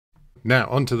Now,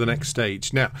 on to the next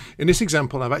stage. Now, in this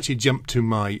example, I've actually jumped to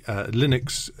my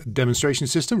Linux demonstration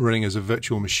system running as a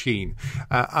virtual machine.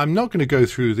 I'm not going to go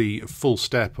through the full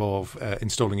step of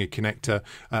installing a connector.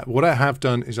 What I have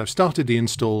done is I've started the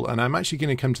install, and I'm actually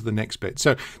going to come to the next bit.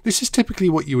 So this is typically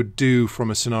what you would do from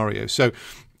a scenario. So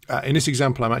in this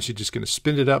example, I'm actually just going to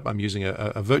spin it up. I'm using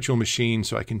a virtual machine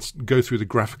so I can go through the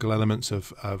graphical elements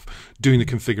of doing the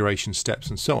configuration steps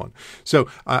and so on. So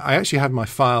I actually have my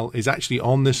file is actually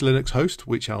on this Linux host,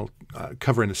 which I'll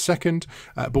cover in a second.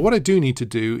 But what I do need to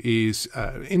do is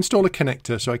install a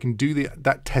connector so I can do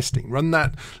that testing, run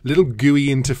that little GUI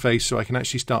interface so I can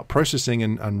actually start processing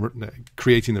and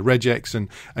creating the regex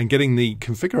and getting the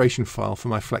configuration file for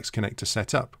my FlexConnector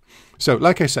set up. So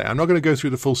like I say, I'm not going to go through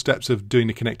the full steps of doing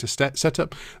the connector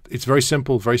setup. It's very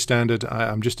simple, very standard.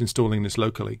 I'm just installing this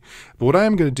locally. But what I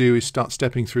am going to do is start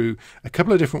stepping through a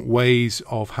couple of different ways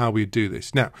of how we do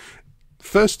this. Now,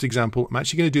 first example, I'm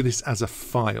actually going to do this as a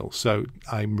file. So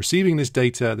I'm receiving this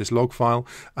data, this log file,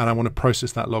 and I want to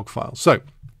process that log file. So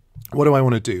what do I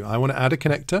want to do? I want to add a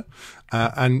connector,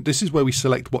 and this is where we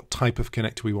select what type of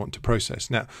connector we want to process.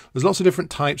 Now, there's lots of different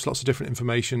types, lots of different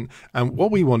information, and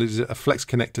what we want is a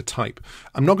FlexConnector type.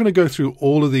 I'm not going to go through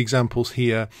all of the examples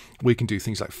here. We can do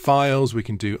things like files, we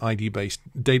can do ID-based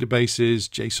databases,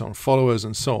 JSON followers,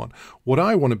 and so on. What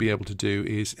I want to be able to do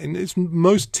is, in its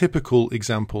most typical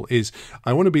example, is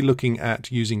I want to be looking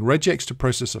at using regex to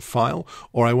process a file,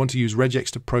 or I want to use regex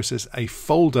to process a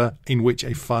folder in which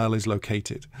a file is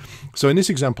located. So in this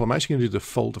example, I'm actually going to do the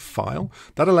folder file.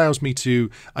 That allows me to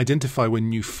identify when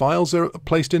new files are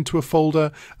placed into a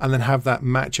folder and then have that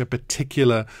match a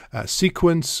particular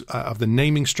sequence of the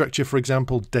naming structure, for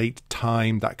example, date,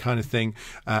 time, that kind of thing.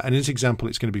 And in this example,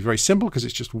 it's going to be very simple because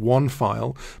it's just one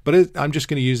file, but I'm just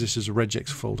going to use this as a regex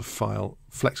folder file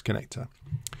FlexConnector.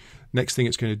 Next thing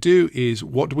it's going to do is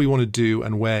what do we want to do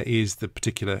and where is the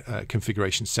particular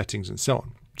configuration settings and so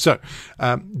on. So,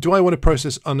 do I want to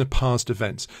process unparsed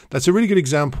events? That's a really good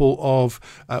example of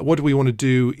what do we want to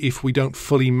do if we don't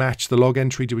fully match the log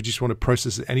entry? Do we just want to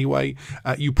process it anyway?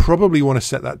 You probably want to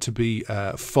set that to be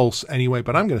false anyway,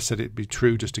 but I'm going to set it to be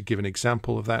true just to give an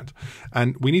example of that.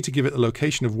 And we need to give it the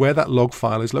location of where that log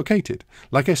file is located.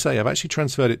 Like I say, I've actually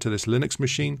transferred it to this Linux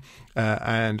machine,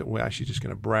 and we're actually just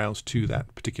going to browse to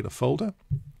that particular folder,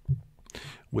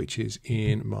 which is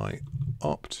in my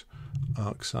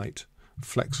ArcSight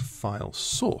Flex file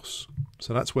source.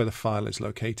 So that's where the file is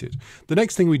located. The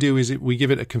next thing we do is we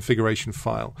give it a configuration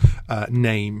file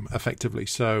name effectively.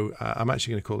 So I'm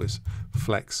actually going to call this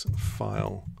flex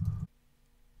file.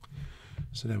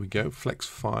 So there we go, flex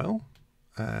file,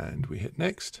 and we hit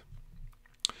next.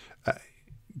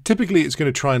 Typically it's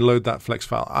going to try and load that flex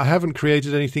file. I haven't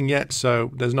created anything yet, so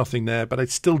there's nothing there, but I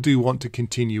still do want to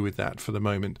continue with that for the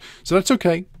moment. So that's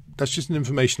okay. That's just an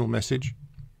informational message.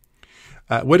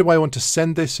 Where do I want to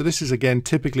send this? So this is, again,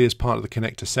 typically as part of the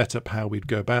connector setup, how we'd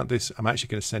go about this. I'm actually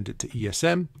going to send it to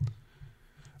ESM,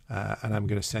 and I'm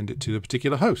going to send it to the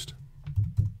particular host.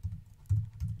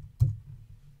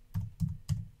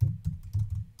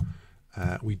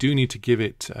 We do need to give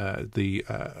it the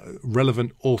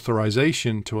relevant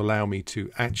authorization to allow me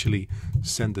to actually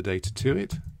send the data to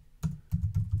it.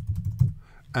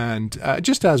 And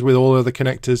just as with all other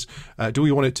connectors, do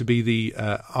we want it to be the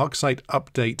ArcSight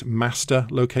update master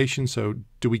location? So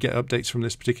do we get updates from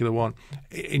this particular one?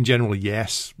 In general,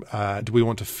 yes. Do we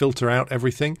want to filter out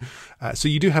everything? So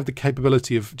you do have the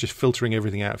capability of just filtering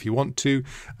everything out if you want to.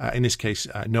 In this case,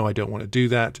 no, I don't want to do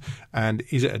that. And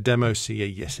is it a demo CA?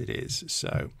 Yes, it is.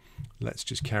 So let's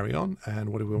just carry on. And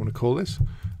what do we want to call this?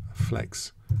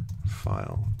 Flex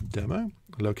file demo.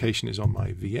 Location is on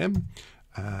my VM.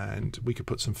 And we could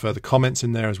put some further comments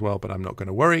in there as well, but I'm not going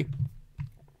to worry.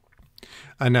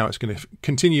 And now it's going to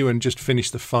continue and just finish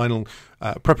the final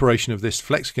preparation of this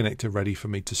FlexConnector ready for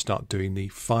me to start doing the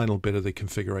final bit of the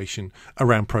configuration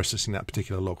around processing that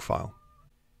particular log file.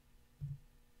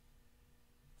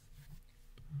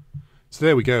 So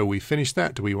there we go. We finished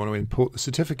that. Do we want to import the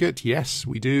certificate? Yes,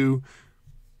 we do.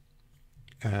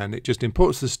 And it just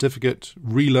imports the certificate,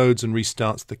 reloads and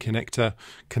restarts the connector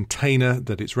container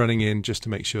that it's running in just to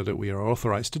make sure that we are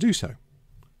authorized to do so.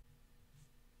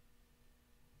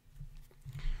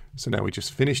 So now we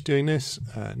just finished doing this.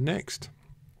 Next.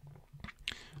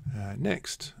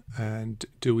 Next. And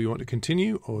do we want to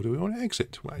continue or do we want to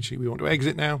exit? Well, actually, we want to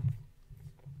exit now.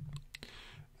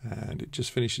 And it just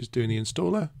finishes doing the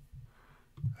installer.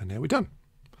 And now we're done.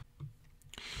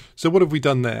 So what have we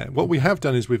done there? What we have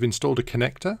done is we've installed a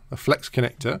connector, a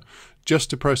FlexConnector, just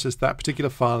to process that particular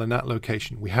file in that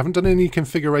location. We haven't done any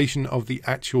configuration of the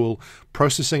actual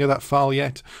processing of that file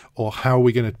yet, or how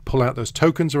we're going to pull out those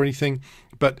tokens or anything,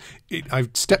 but I've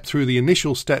stepped through the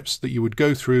initial steps that you would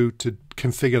go through to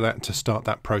configure that and to start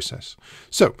that process.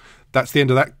 So that's the end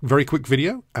of that very quick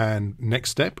video, and next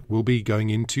step we'll be going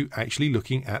into actually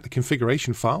looking at the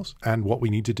configuration files and what we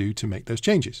need to do to make those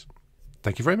changes.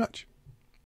 Thank you very much.